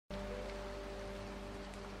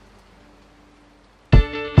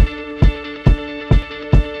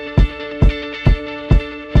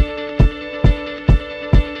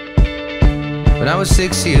was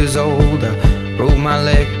 6 years old, I broke my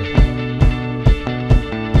leg.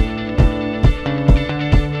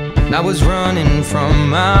 And I was running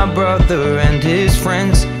from my brother and his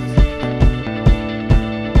friends,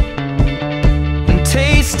 and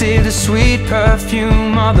tasted the sweet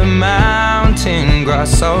perfume of the mountain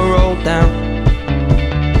grass I rolled down.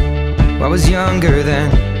 I was younger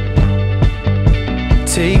then.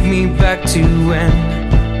 Take me back to when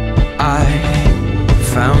I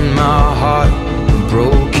found my heart,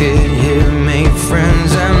 broke it here, made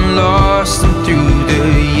friends and lost them through the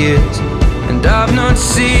years. And I've not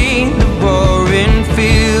seen the boring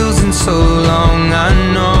fields in so long. I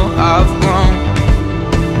know I've grown,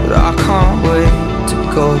 but I can't wait to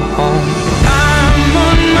go home. I'm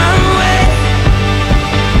on my way,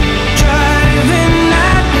 driving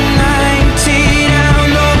at 90 down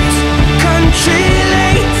those country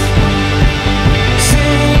lanes,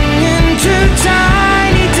 singing to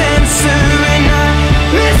Tiny Dancer, and I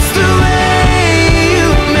miss the way you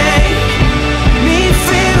make me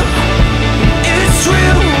feel. It's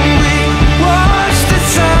real. We watch the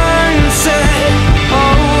sunset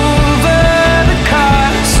over the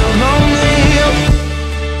castle lonely.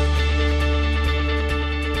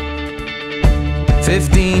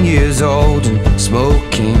 15 years old and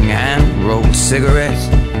smoking hand-rolled cigarettes,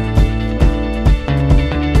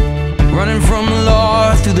 running from the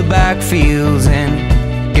law through the backfields and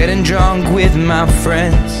getting drunk with my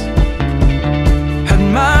friends. Had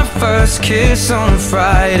my first kiss on a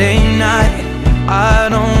Friday night. I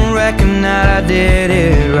don't reckon that I did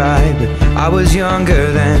it right, but I was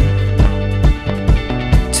younger then.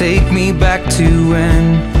 Take me back to when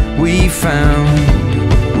we found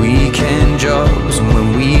weekend jobs, and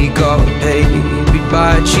when we got paid, we'd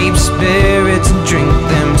buy cheap spirits and drink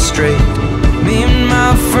them straight. Me and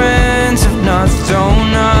my friends have not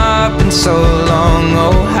thrown up in so long.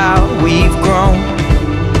 Oh, how we've grown,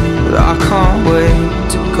 but I can't wait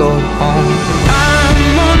to go home.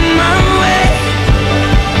 I'm on my way,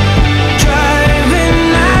 driving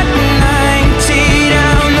at 90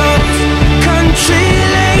 down those country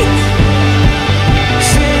lanes,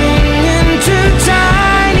 singing to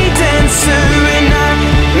Tiny Dancer, and I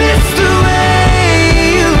miss the way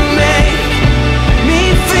you make me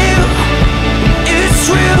feel. It's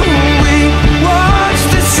real. We watch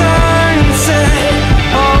the sunset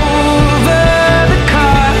over the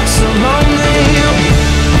castle lonely.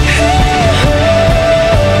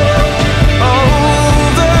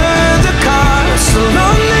 Over the castle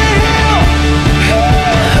lonely.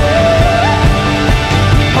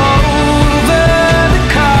 Over the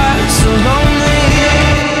castle lonely.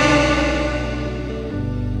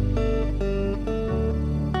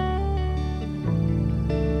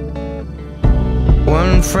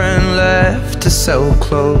 One friend left to sell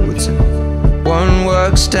clothes, and one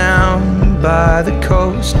works down by the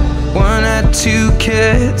coast. One had 2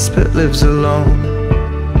 kids but lives alone.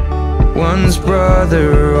 One's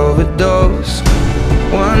brother overdosed.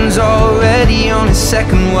 One's already on his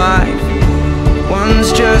second wife.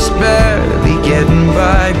 One's just barely getting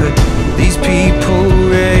by, but these people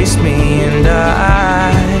raised me, and I